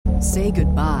Say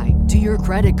goodbye to your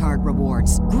credit card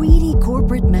rewards. Greedy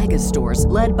corporate mega stores,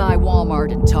 led by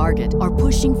Walmart and Target, are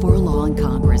pushing for a law in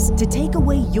Congress to take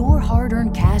away your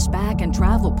hard-earned cash back and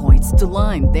travel points to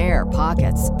line their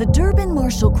pockets. The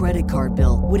Durbin-Marshall credit card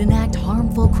bill would enact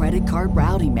harmful credit card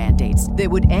routing mandates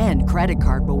that would end credit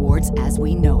card rewards as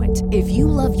we know it. If you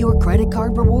love your credit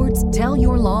card rewards, tell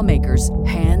your lawmakers,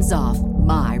 hands off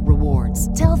my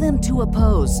rewards. Tell them to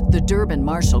oppose the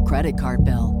Durbin-Marshall credit card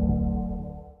bill.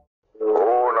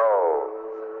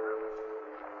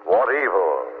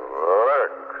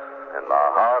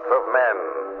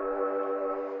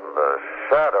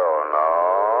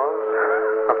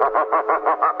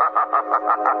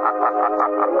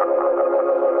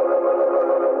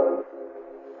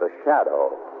 The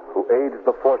Shadow, who aids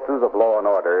the forces of law and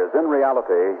order, is in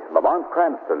reality Lamont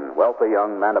Cranston, wealthy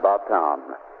young man about town.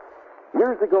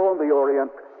 Years ago in the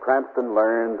Orient, Cranston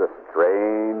learned a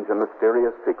strange and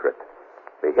mysterious secret.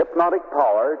 The hypnotic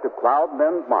power to cloud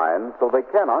men's minds so they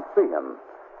cannot see him.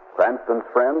 Cranston's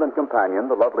friend and companion,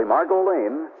 the lovely Margot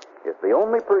Lane, is the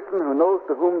only person who knows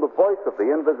to whom the voice of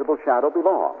the invisible shadow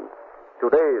belongs.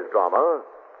 Today's drama,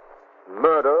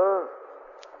 Murder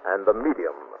and the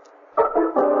Medium.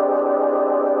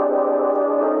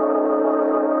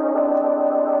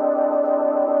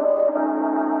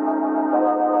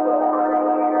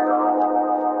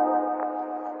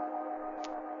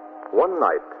 One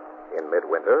night in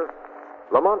midwinter,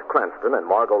 Lamont Cranston and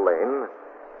Margot Lane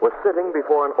were sitting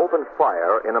before an open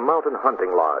fire in a mountain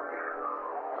hunting lodge.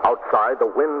 Outside, the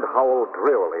wind howled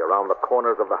drearily around the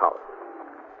corners of the house.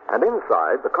 And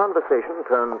inside, the conversation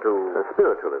turned to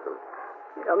spiritualism.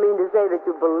 You don't mean to say that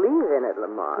you believe in it,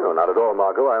 Lamont? No, not at all,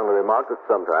 Margot. I only remarked that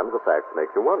sometimes the facts make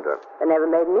you wonder. It never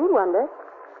made me wonder.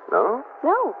 No?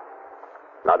 No.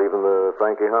 Not even the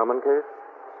Frankie Harmon case?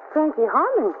 Frankie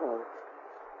Harmon case?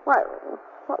 Why,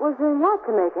 what was there in that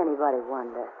to make anybody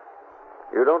wonder?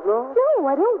 You don't know? No,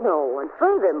 I don't know. And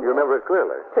furthermore... You remember it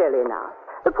clearly? Clearly enough.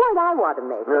 The point I want to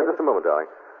make Just a moment, darling.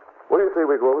 What do you say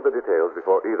we go over the details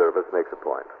before either of us makes a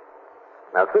point?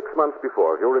 Now, 6 months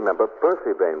before, if you'll remember,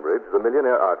 Percy Bainbridge, the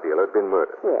millionaire art dealer, had been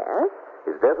murdered. Yes?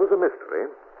 His death was a mystery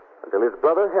until his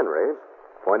brother Henry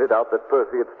pointed out that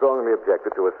Percy had strongly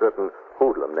objected to a certain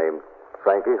hoodlum named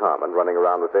Frankie Harmon running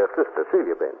around with their sister,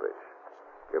 Celia Bainbridge.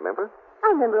 You remember?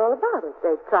 I remember all about it.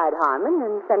 They tried Harmon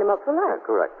and sent him up for life. Yeah,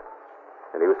 correct.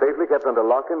 And he was safely kept under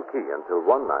lock and key until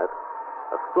one night,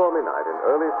 a stormy night in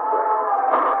early spring.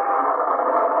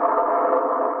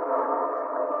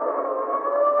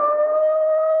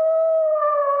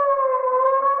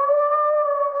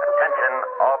 Attention,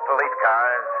 all police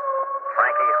cars.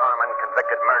 Frankie Harmon,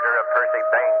 convicted murderer of Percy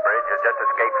Bainbridge, has just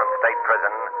escaped from state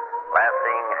prison. Last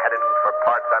seen headed for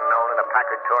parts unknown in a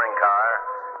Packard touring car.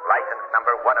 License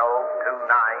number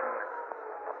 1029.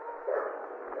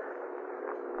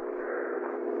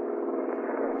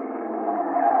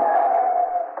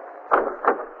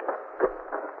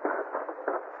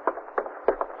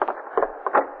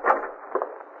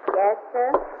 Yes, sir?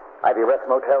 Ivy Rest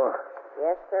Motel.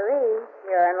 Yes, sirree.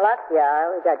 You're in luck,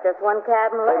 y'all. We've got just one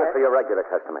cabin Save it left. for your regular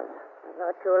customers. I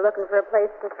thought you were looking for a place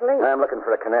to sleep. I'm looking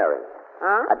for a canary.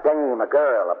 Huh? A dame, a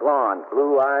girl, a blonde,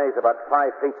 blue eyes, about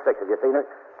 5'6". Have you seen her?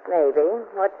 Maybe.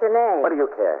 What's your name? What do you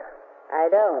care? I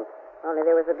don't. Only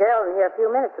there was a girl in here a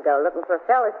few minutes ago looking for a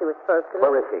fella she was supposed to meet.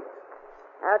 Where is she?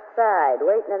 Outside,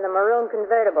 waiting in the maroon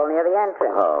convertible near the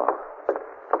entrance. Oh.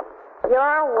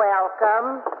 You're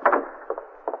welcome.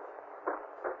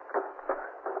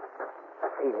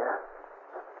 Celia.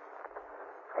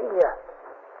 Celia.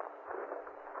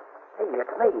 Celia,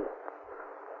 it's me.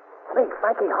 It's me,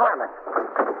 Frankie Harmon.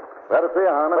 Glad to see you,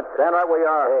 Harmon. Stand right where you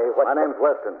are. Hey, what... My name's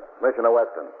Weston, Commissioner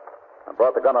Weston. I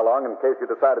brought the gun along in case you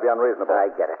decide to be unreasonable. I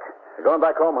get it. You're going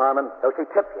back home, Harmon. So she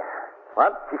tipped you.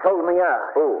 What? She sold me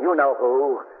out. Who? You know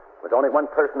who. There's only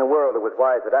one person in the world who was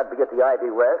wise that I'd be at the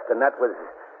Ivy Rest, and that was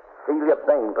Celia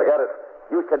Bainbridge. Forget it.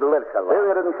 You should live so long.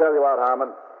 Celia didn't sell you out,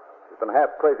 Harmon. She's been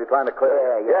half crazy trying to clear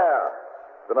you. Yeah.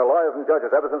 She's been a lawyers and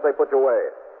judges ever since they put you away.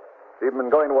 She's even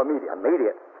been going to a medium.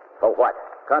 Immediate. For what?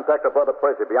 Contact her brother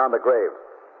Percy beyond the grave.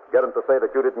 Get him to say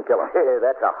that you didn't kill him. Hey,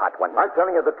 that's a hot one. I'm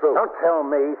telling you the truth. Don't tell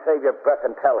me. Save your breath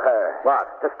and tell her. What?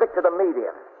 To stick to the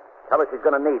medium. Tell her she's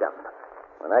going to need him.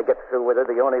 When I get through with her,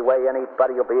 the only way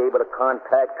anybody will be able to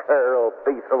contact her will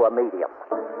be through a medium.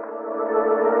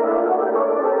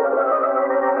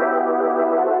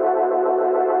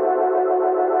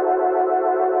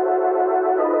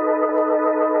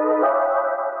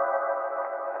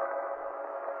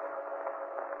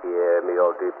 Hear me,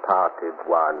 O departed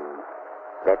one.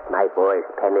 Let my voice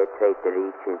penetrate the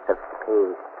reaches of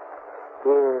space.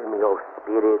 Hear me, O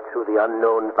spirit, through the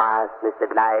unknown vastness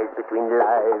that lies between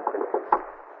life and...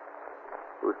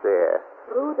 Who's there?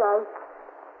 Rudolph.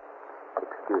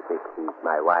 Excuse me, please,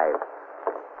 my wife.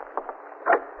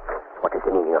 What is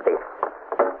the meaning of this?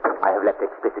 I have left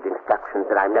explicit instructions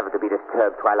that I'm never to be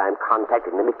disturbed while I'm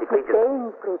contacting the mystic region. The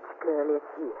Bainbridge girl is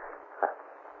here.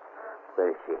 Where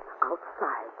is she?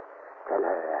 Outside. Tell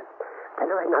her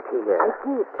I'm not here. I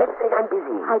did. Let's say I'm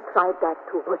busy. I tried that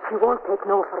too, but she won't take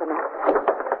no for an answer.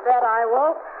 That I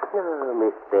won't. Oh,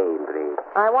 Miss Bainbridge.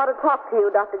 I want to talk to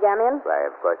you, Dr. Gamion. Why,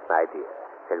 of course, my dear.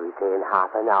 Shall we say in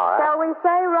half an hour? Shall we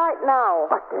say right now?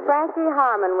 What is it? Frankie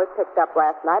Harmon was picked up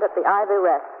last night at the Ivy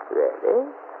Rest. Really?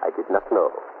 I did not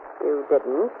know. You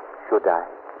didn't? Should I?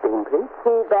 Bainbridge?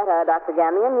 Who better, Dr.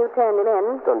 Gamion? You turned him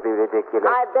in. Don't be ridiculous.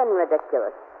 I've been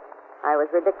ridiculous. I was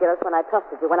ridiculous when I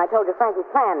trusted you, when I told you Frankie's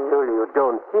plan. Surely you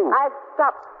don't think... I've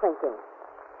stopped thinking.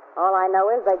 All I know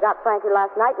is they got Frankie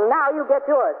last night, and now you get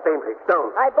yours. Bainbridge, don't.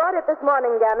 I bought it this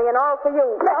morning, Gamion, all for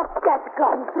you. Let that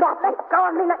gun. Drop it. Go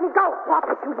on me, let me go. Drop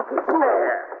it, you little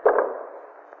fool.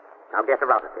 Now get her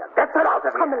out of here. Get her out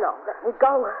of here. Come along. Let me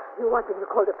go. You wanted to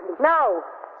call the police. No.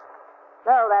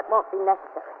 No, that won't be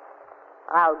necessary.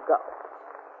 I'll go.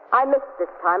 I missed this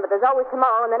time, but there's always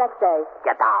tomorrow and the next day.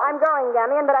 Get out. I'm going,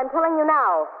 Gamion, but I'm telling you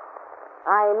now.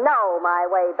 I know my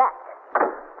way back.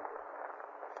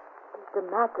 What's the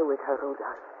matter with her,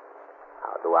 Rudolph?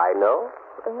 How do I know?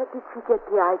 Where did she get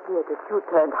the idea that you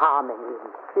turned Harmon in?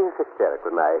 She's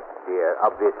hysterical, my dear.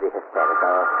 Obviously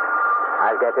hysterical.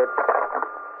 I'll get it.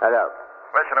 Hello.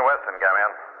 Commissioner Weston,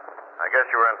 Gamion. I guess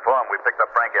you were informed we picked up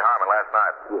Frankie Harmon last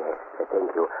night. Yes, thank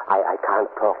you. I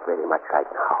can't talk very much right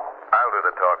now. I'll do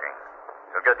the talking.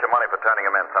 You'll get your money for turning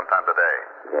him in sometime today.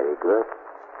 Very good.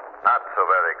 Not so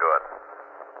very good.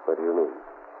 What do you mean?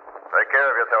 Take care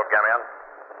of yourself, Gamion.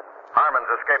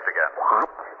 Harmon's escaped again. What?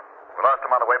 We lost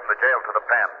him on the way from the jail to the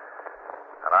pen.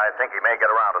 And I think he may get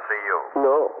around to see you.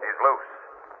 No. He's loose.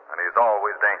 And he's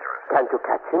always dangerous. Can't you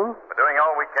catch him? We're doing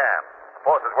all we can.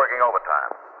 Force is working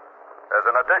overtime. There's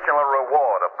an additional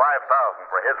reward of $5,000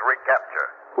 for his recapture.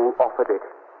 Who offered it?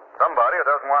 Somebody who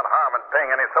doesn't want Harmon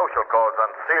paying any social calls on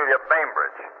Celia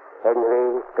Bainbridge.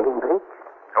 Henry Bainbridge?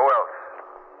 Who else?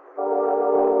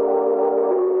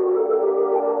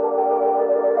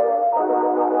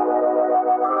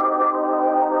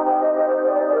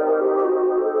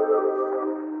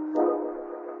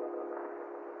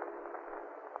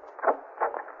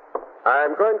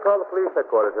 I'm going to call the police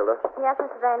headquarters, Hilda. Yes,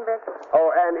 Mr. Bainbridge. Oh,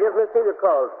 and if Miss Celia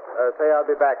calls, say I'll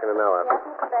be back in an hour. Yes,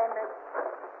 Mr. Bainbridge.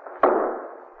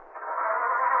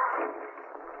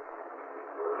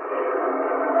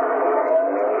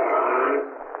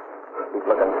 He's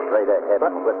looking straight ahead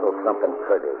and whistled something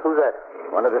pretty. Who's that?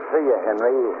 Wanted to see you,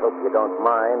 Henry. Hope you don't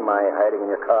mind my hiding in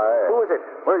your car. Who is it?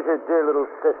 Where's your dear little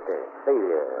sister,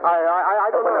 Celia? I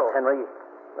don't Open know. up, Henry.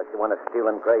 Unless you want to steal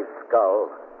Grave's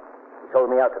skull. She told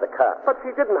me out to the cops. But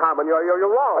she didn't, Harmon. You're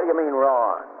wrong. What do you mean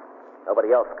wrong?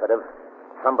 Nobody else could have.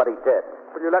 Somebody did.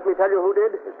 Will you let me tell you who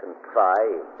did? You can try.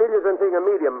 Celia's been seeing a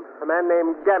medium, a man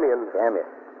named Gamion. Damn it.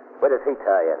 Where does he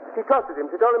tie in? She trusted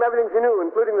him. She told him everything she knew,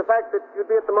 including the fact that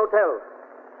you'd be at the motel.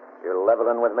 You're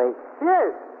leveling with me?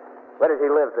 Yes. Where does he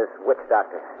live, this witch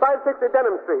doctor? 560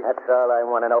 Denham Street. That's all I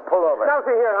want to know. Pull over. Now,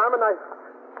 see here, Harmon, I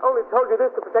only told you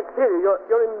this to protect Celia.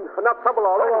 You're in enough trouble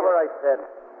already. Pull over, I said.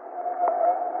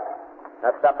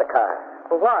 Now stop the car.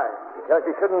 Well, why? Because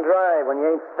you shouldn't drive when you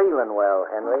ain't feeling well,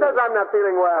 Henry. Who says I'm not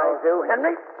feeling well? I do,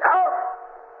 Henry. Oh!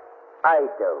 I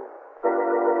do.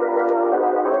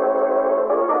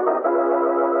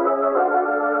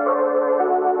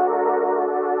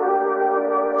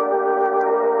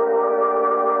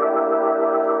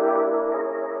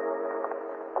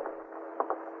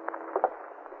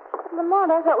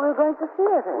 Lamont, I thought we were going to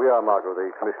theater. We are, Margot.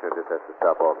 The commissioner just has to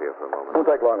stop off here for a moment. Won't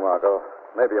take long, Margot.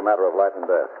 Maybe a matter of life and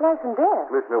death. Life and death.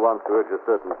 The commissioner wants to urge a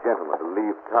certain gentleman to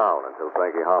leave town until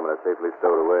Frankie Harmon is safely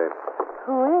stowed away.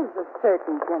 Who is the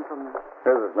certain gentleman?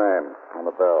 Here's his name on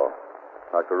the bell.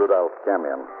 Dr. Rudolph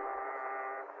Gamion.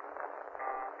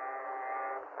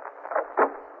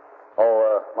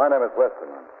 My name is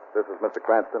Weston. This is Mr.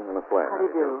 Cranston and Miss Wayne. How do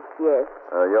you do? Yes.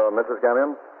 You're Mrs.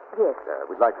 Gamion? Yes.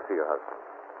 We'd like to see your husband.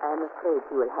 I'm afraid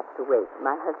you will have to wait.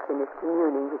 My husband is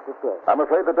communing with the dead. I'm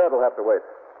afraid the dead will have to wait.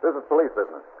 This is police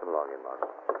business. Come along in, Margot.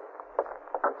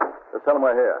 Just tell him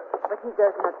we're here. But he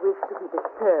does not wish to be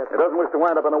disturbed. He doesn't wish to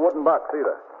wind up in a wooden box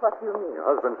either. What do you mean? Your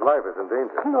husband's life is in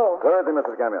danger. No. Where is he,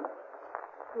 Mrs. Gamion?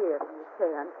 Here in the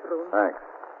seance room. Thanks.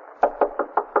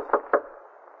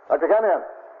 Dr. Gamion!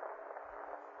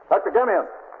 Dr. Gamion!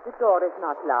 The door is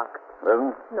not locked. It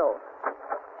isn't? No.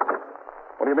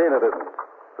 What do you mean it isn't?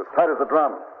 It's as tight as a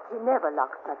drum. He never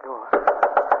locks that door.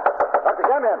 Dr.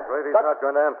 Gamion. Afraid he's not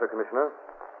going to answer, Commissioner.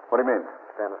 What do you mean?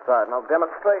 Stand aside and I'll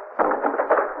demonstrate.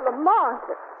 Lamont.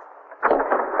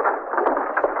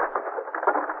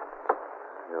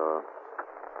 Your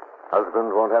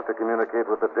husband won't have to communicate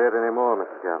with the dead anymore,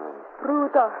 Mrs. Gamion.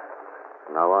 Rudolph.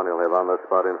 From now on, he'll have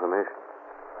on-the-spot information.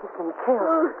 He's been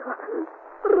killed.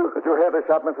 Did you hear the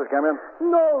shot, Mrs. Gamion?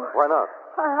 No. Why not?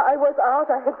 I was out.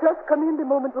 I had just come in the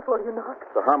moment before you knocked.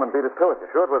 So Harmon beat us to it. You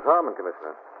sure it was Harmon,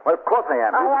 Commissioner? Well, of course I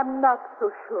am. I am not so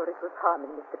sure it was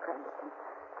Harmon, Mr. Prenderton.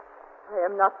 I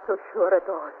am not so sure at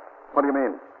all. What do you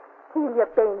mean? Celia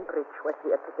Bainbridge was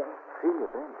here today. Celia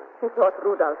Bainbridge? She thought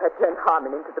Rudolph had turned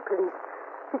Harmon into the police.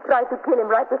 She tried to kill him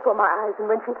right before my eyes,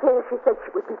 and when she failed, she said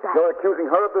she would be back. You're accusing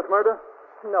her of this murder?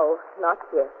 No, not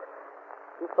yet.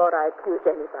 Before I accuse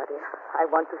anybody, I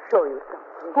want to show you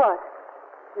something. What?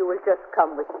 You will just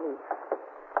come with me.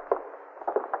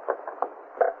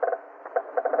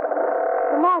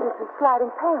 Lamont, it's a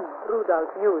sliding panel.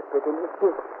 Rudolph used it in his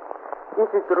gift. This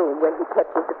is the room where he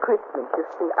kept his equipment, you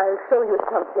see. I'll show you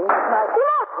something that might...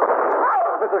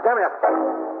 Mrs.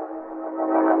 Gamion.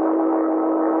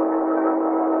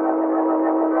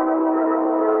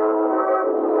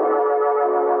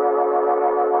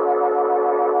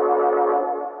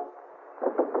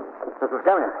 Mrs.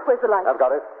 Gamion. Where's the light? I've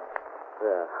got it.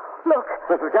 Yeah. Look.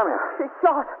 Mrs. Gamion. She's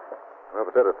shot.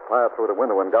 Whoever did it fired through the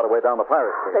window and got away down the fire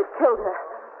escape. They killed her.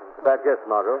 It's a bad guess,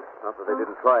 Margot. Not that they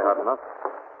didn't try hard enough.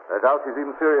 I doubt she's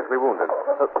even seriously wounded.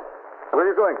 Where are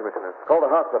you going, Commissioner? Call the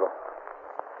hospital.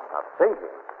 Not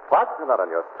thinking. What? You're not on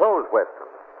your toes, Weston.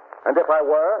 And if I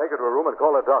were? Take her to a room and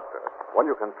call a doctor. One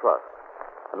you can trust.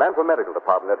 A man from medical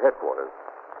department at headquarters.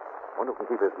 One who can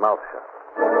keep his mouth shut.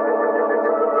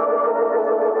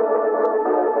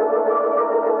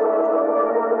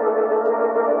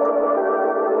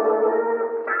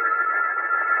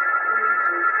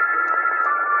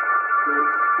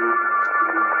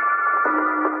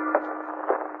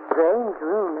 Strange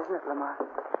room, isn't it, Lamont?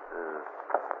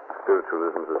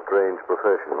 Spiritualism's a strange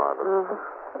profession, Margaret.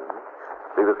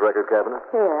 See this record cabinet?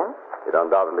 Yes. It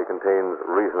undoubtedly contains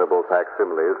reasonable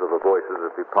facsimiles of the voices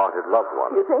of departed loved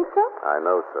ones. You think so? I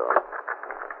know so.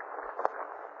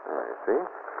 There, you see?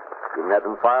 You can have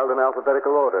them filed in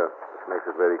alphabetical order, which makes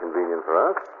it very convenient for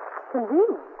us.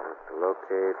 Convenient. Just to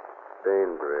locate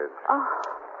Bainbridge. Oh.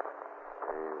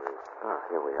 Bainbridge. Ah,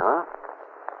 here we are.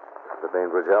 This is the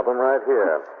Bainbridge album right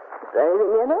here. Is there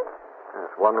anything in it?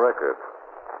 That's one record.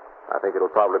 I think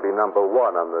it'll probably be number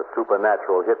one on the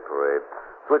Supernatural Hit Parade.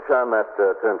 Switch on that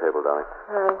turntable, darling.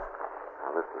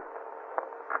 Now listen.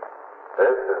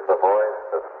 This is the voice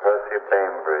of Percy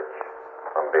Bainbridge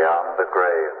from beyond the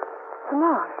grave.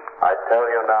 Lamont. I tell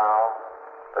you now,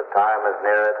 the time is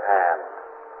near at hand.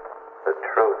 The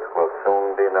truth will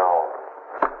soon be known.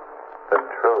 The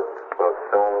truth will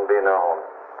soon be known.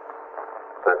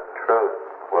 The truth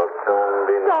will soon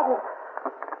be known.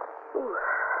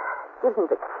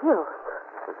 Isn't it killed?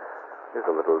 It's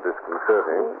a little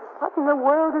disconcerting. What in the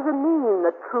world does it mean,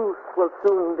 the truth will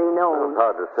soon be known? It's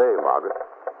hard to say, Margaret.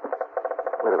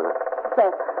 Wait a minute.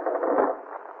 That.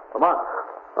 Lamont.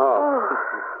 Oh.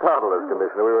 Startled us,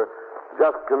 Commissioner. We were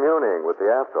just communing with the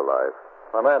afterlife.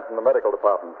 My man from the medical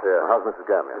department's here. How's Mrs.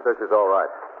 Gamion? He says she's all right.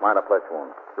 Minor flesh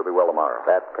wound. She'll be well tomorrow.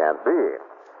 That can't be.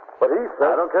 But he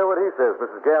says... I don't care what he says.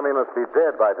 Mrs. Gamion must be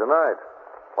dead by tonight.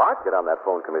 What? Get on that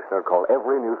phone, Commissioner, and call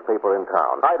every newspaper in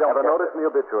town. I don't have a notice in the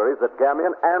obituaries that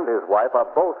Gamion and his wife are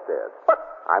both dead. But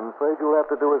I'm afraid you'll have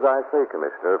to do as I say,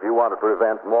 Commissioner, if you want to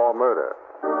prevent more murder.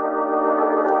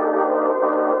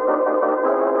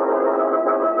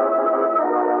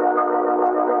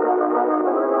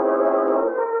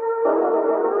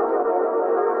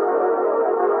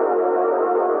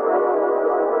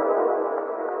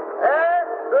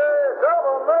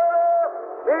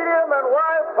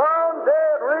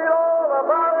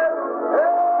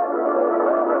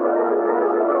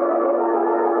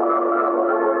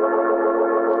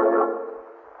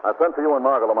 I sent for you and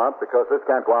Margot, Lamont, because this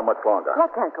can't go on much longer.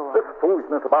 What can't go on? This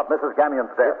foolishness about Mrs.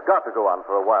 Gamion's death. It's got to go on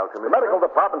for a while, The Commissioner. medical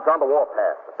department's on the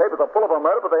warpath. The papers are full of her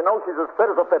murder, but they know she's as fit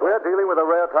as a fiddle. We're dealing with a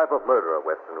rare type of murderer,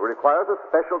 Weston, who requires a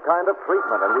special kind of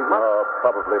treatment, and we must...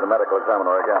 Probably the medical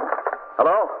examiner again.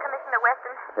 Hello? Commissioner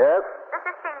Weston, Yes? this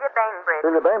is Celia Bainbridge.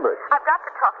 Celia Bainbridge. I've got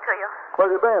to talk to you. Where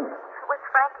have you been? With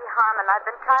Frankie Harmon, I've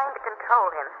been trying to control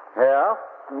him. Yeah?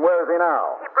 And where is he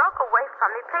now? He broke away from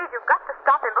me. Please, you've got to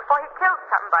stop him before he kills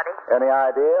somebody. Any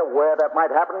idea where that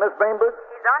might happen, Miss Bainbridge?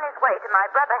 He's on his way to my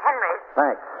brother Henry's.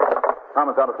 Thanks.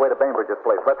 Harmon's on his way to Bainbridge's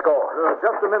place. Let's go.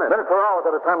 just a minute. Minutes or hours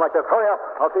at a time like this. Hurry up.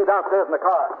 I'll see you downstairs in the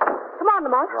car. Come on,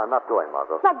 Lamont. No, I'm not going,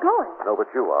 Margot. Not going. No, but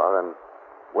you are, and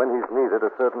when he's needed,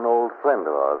 a certain old friend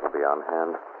of ours will be on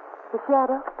hand. The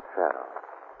shadow? Shadow.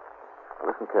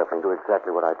 Now listen carefully and do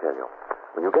exactly what I tell you.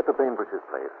 When you get to Bainbridge's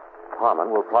place,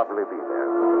 Harmon will probably be there.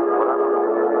 What I want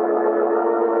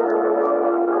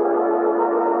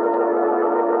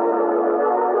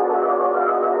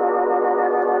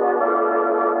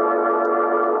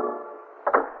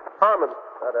Harmon.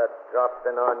 Thought I'd dropped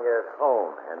in on your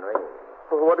home, Henry.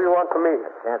 Well, what do you want from me?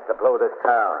 A chance to blow this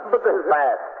town. But there's...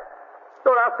 Fast.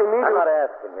 Don't ask me I'm to... not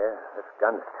asking you. This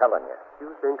gun's telling you.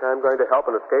 You think I'm going to help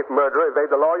an escaped murderer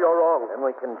evade the law? You're wrong. Then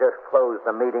we can just close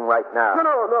the meeting right now.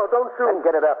 No, don't shoot. And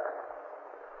get it up.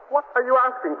 What are you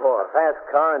asking for? A fast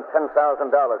car and $10,000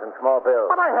 in small bills.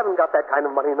 But I haven't got that kind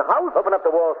of money in the house. Open up the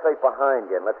wall safe behind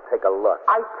you and let's take a look.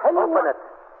 I tell you Open what... it.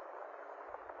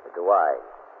 Or do I?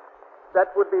 That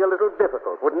would be a little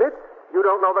difficult, wouldn't it? You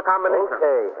don't know the combination.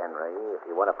 Okay, Henry. If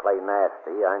you want to play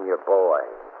nasty, I'm your boy.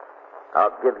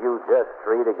 I'll give you just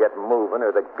 3 to get moving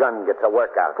or the gun gets a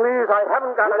workout. Please, I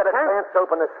haven't got You a got a chance to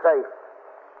open the safe.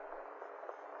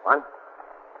 1,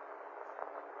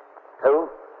 2,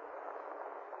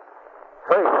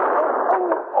 3.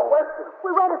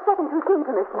 We ran a second too soon,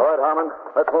 Commissioner. All right, Harmon.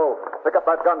 Let's move. Pick up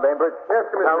that gun, Bainbridge. Yes,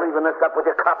 Commissioner. Now leaving this up with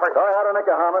your copper. Go ahead and make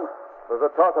it, Harmon. There's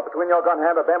a toss-up between your gun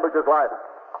hand and Bainbridge's life.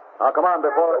 Now, come on,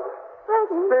 before...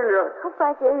 Frankie. Celia. Oh,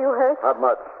 Frankie, are you hurt? Not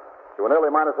much. You were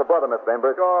nearly minus a brother, Miss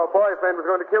Bainbridge. Your boyfriend was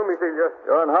going to kill me, Celia.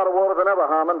 You're in hotter water than ever,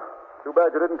 Harmon. Too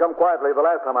bad you didn't come quietly the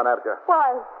last time I nabbed you.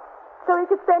 Why? So he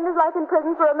could spend his life in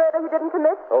prison for a murder he didn't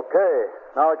commit? Okay.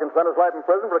 Now he can spend his life in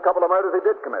prison for a couple of murders he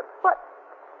did commit. What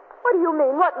do you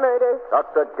mean? What murders?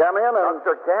 Dr. Gamion and...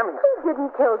 Dr. Gamion? He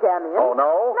didn't kill Gamion. Oh,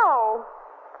 no? No.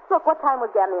 Look, what time was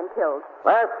Gamion killed?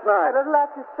 Last night. A little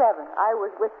after 7. I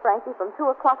was with Frankie from 2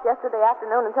 o'clock yesterday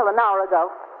afternoon until an hour ago.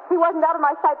 He wasn't out of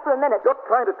my sight for a minute. You're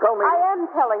trying to tell me... I am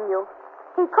telling you.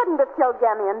 He couldn't have killed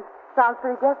Gamion. Sounds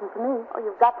pretty definite to me. Oh,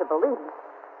 you've got to believe me.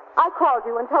 I called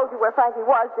you and told you where Frankie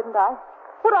was, didn't I?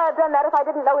 Would I have done that if I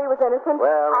didn't know he was innocent?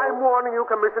 Well... I'm warning you,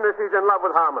 Commissioner, she's in love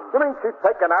with Harmon. You mean she'd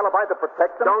take an alibi to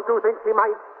protect him? Don't you think she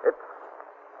might?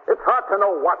 It's hard to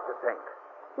know what to think.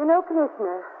 You know,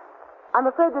 Commissioner, I'm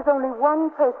afraid there's only one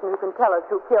person who can tell us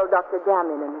who killed Dr.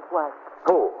 Gamion and his wife.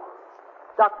 Who?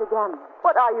 Dr. Gamion.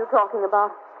 What are you talking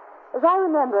about? As I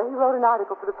remember, he wrote an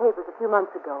article for the papers a few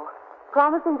months ago,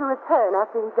 promising to return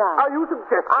after he died. Are you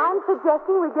suggesting? I'm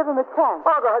suggesting we give him a chance.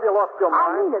 Margaret, have you lost your I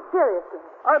mind? mean it, seriously.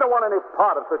 I don't want any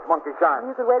part of such monkey shine.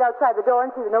 You could wait outside the door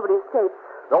and see that nobody escapes.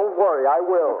 Don't worry, I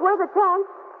will. It's worth a chance.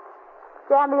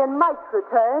 Gamion might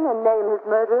return and name his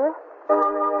murderer.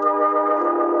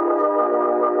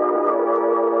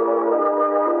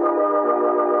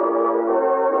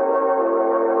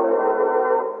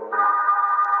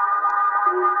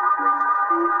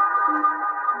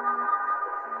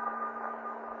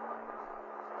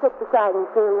 Sit beside him,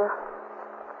 Celia.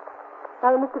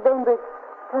 Now, Mr. Bainbridge,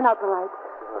 turn out the lights.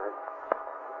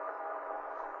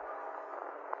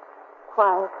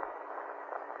 Quiet.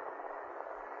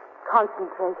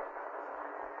 Concentrate.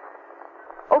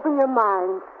 Open your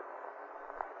mind.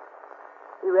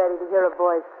 Be ready to hear a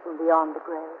voice from beyond the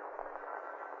grave.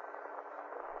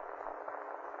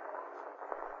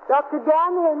 Dr.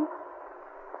 Gamion,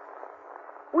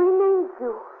 we need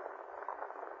you.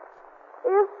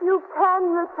 If you can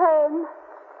return,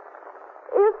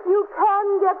 if you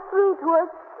can get through to us,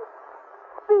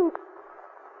 speak.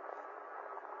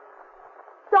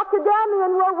 Dr.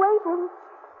 Gamion, we're waiting.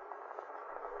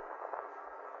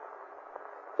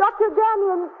 Dr.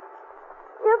 Gamion,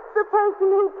 if the person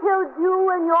who killed you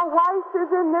and your wife is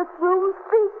in this room,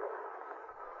 speak.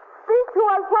 Speak to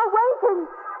us. We're waiting.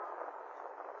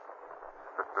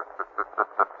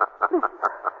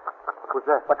 Who's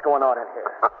that? What's going on in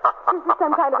here? This is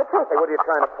some kind of a trick. Hey, what are you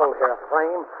trying to pull here? A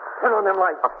flame? Turn on them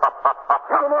lights.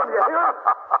 Turn them on, you hear?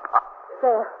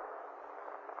 There.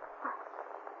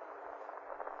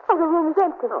 Oh, the room is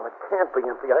empty. No, it can't be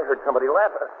empty. I heard somebody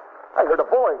laughing. I heard a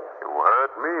voice. You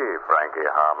heard me, Frankie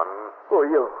Harmon. Who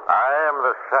are you? I am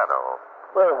the Shadow.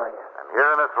 Where are you? I'm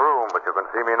here in this room, but you can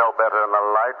see me no better in the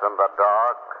light than the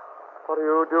dark. What are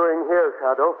you doing here,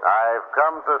 Shadow? I've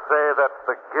come to say that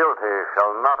the guilty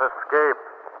shall not escape.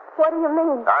 What do you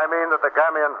mean? I mean that the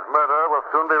Gamion's murder will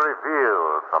soon be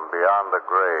revealed from beyond the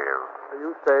grave. Are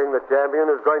you saying that Gamion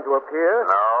is going to appear?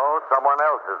 No, someone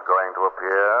else is going to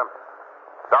appear.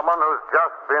 Someone who's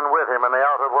just been with him in the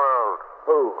outer world.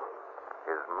 Who?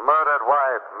 His murdered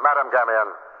wife, Madame Gamion.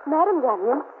 Madame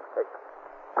Gamion?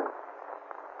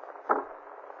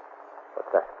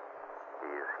 What's that?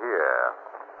 He's here.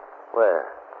 Where?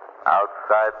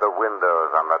 Outside the windows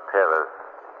on the terrace.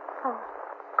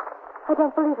 I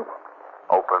don't believe it.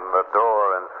 Open the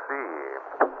door and see.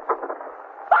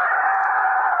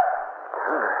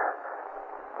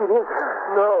 It is her.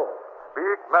 No.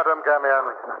 Speak, Madame Gamion.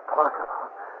 It's not possible.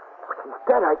 She's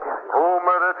dead, I tell you. Who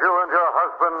murdered you and your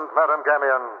husband, Madame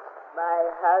Gamion? My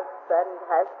husband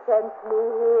has sent me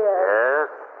here Yes?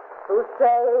 to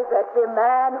say that the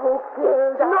man who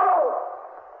killed... No!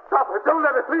 Stop it. Don't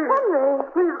let us leave. Henry.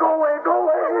 Please go away. Go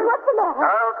away. Henry, what's the matter?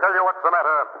 I'll tell you what's the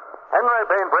matter. Henry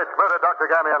Bainbridge murdered Dr.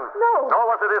 Gamion. No. Nor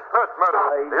was it his first murder.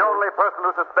 The only person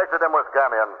who suspected him was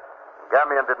Gamion.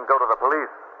 Gamion didn't go to the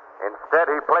police. Instead,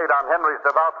 he played on Henry's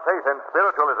devout faith in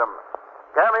spiritualism.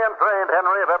 Gamion drained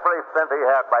Henry of every cent he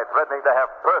had by threatening to have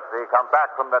Percy come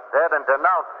back from the dead and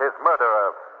denounce his murderer.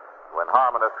 When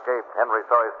Harmon escaped, Henry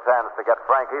saw his chance to get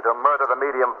Frankie to murder the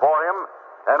medium for him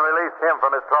and release him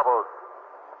from his troubles.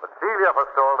 But Celia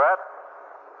forestalled that,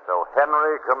 so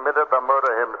Henry committed the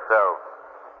murder himself,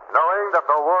 knowing that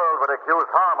the world would accuse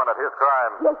Harmon of his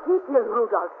crime. Yes, he killed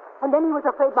Rudolph. And then he was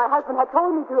afraid my husband had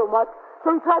told me too much,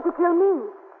 so he tried to kill me.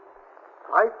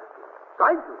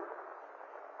 Tried to?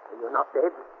 And you're not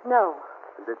dead? No.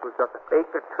 And this was just a fake,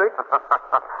 a trick?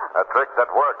 A trick that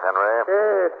worked, Henry.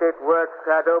 Yes, it works,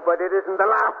 Shadow, but it isn't the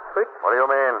last trick. What do you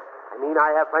mean? I mean,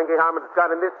 I have Frankie Harmon's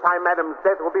gun, and this time Madame's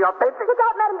death will be authentic. Look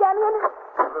out, Madame Gamion.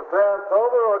 Is the seance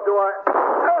over, or do I...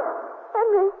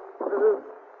 Henry.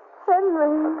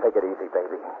 Henry. Take it easy,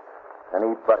 baby.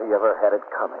 Anybody ever had it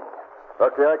coming?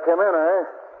 Lucky I came in, eh?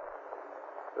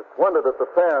 Just wondered if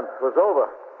the seance was over.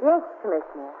 Yes,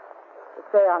 Commissioner. The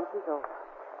seance is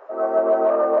over.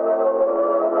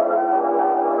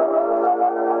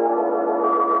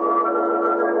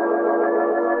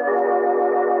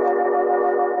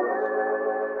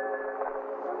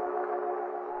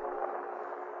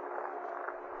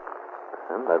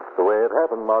 And that's the way it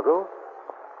happened, Margot.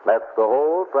 That's the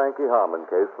whole Frankie Harmon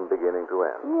case from beginning to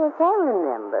end. Yes, I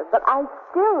remember, but I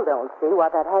still don't see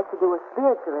what that has to do with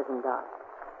spiritualism, Doc.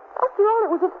 After all,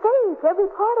 it was a fake. Every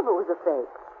part of it was a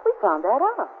fake. We found that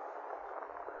out.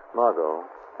 Margot,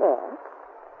 Yes?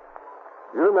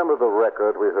 you remember the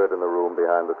record we heard in the room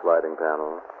behind the sliding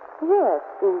panel? Yes,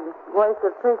 the voice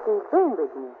of Percy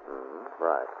Bainbridge.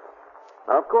 Right.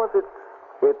 Now, of course, it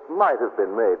might have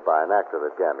been made by an actor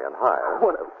that Gamion hired.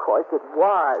 Well, of course it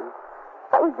was.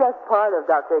 That was just part of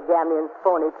Dr. Gamion's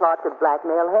phony plot to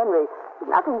blackmail Henry.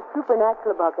 There's nothing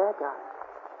supernatural about that, Doc.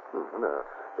 No,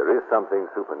 there is something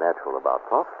supernatural about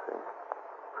prophecy.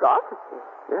 Prophecy?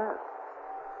 Yes.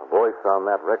 A voice on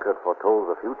that record foretold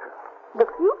the future. The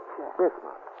future? Yes,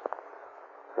 Mom.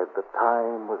 Said the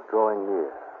time was drawing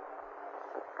near.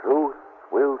 The truth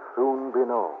will soon be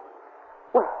known.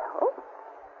 Well?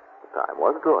 The time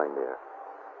was drawing near.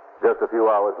 Just a few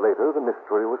hours later, the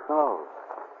mystery was solved.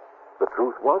 The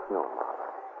truth was known,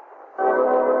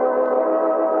 Mother.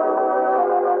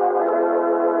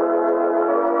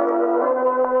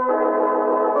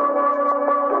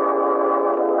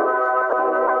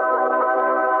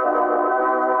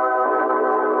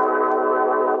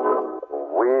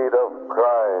 Weed of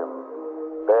crime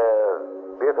bears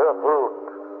bitter fruit.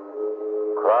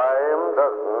 Crime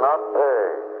does not pay.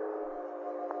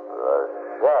 The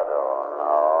shadow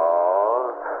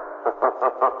knows.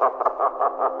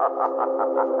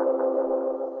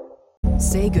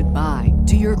 Say goodbye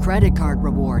to your credit card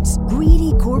rewards.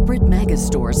 Greedy corporate mega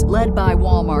stores, led by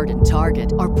Walmart and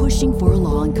Target, are pushing for a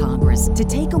law in Congress to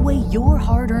take away your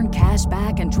hard-earned cash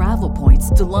back and travel points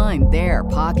to line their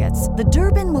pockets. The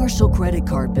Durbin-Marshall credit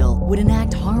card bill would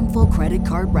enact harmful credit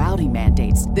card routing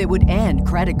mandates that would end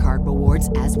credit card rewards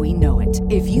as we know it.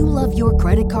 If you love your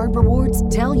credit card rewards,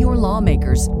 tell your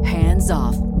lawmakers, hands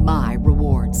off my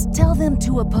rewards. Tell them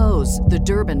to oppose the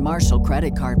Durbin-Marshall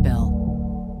credit card bill.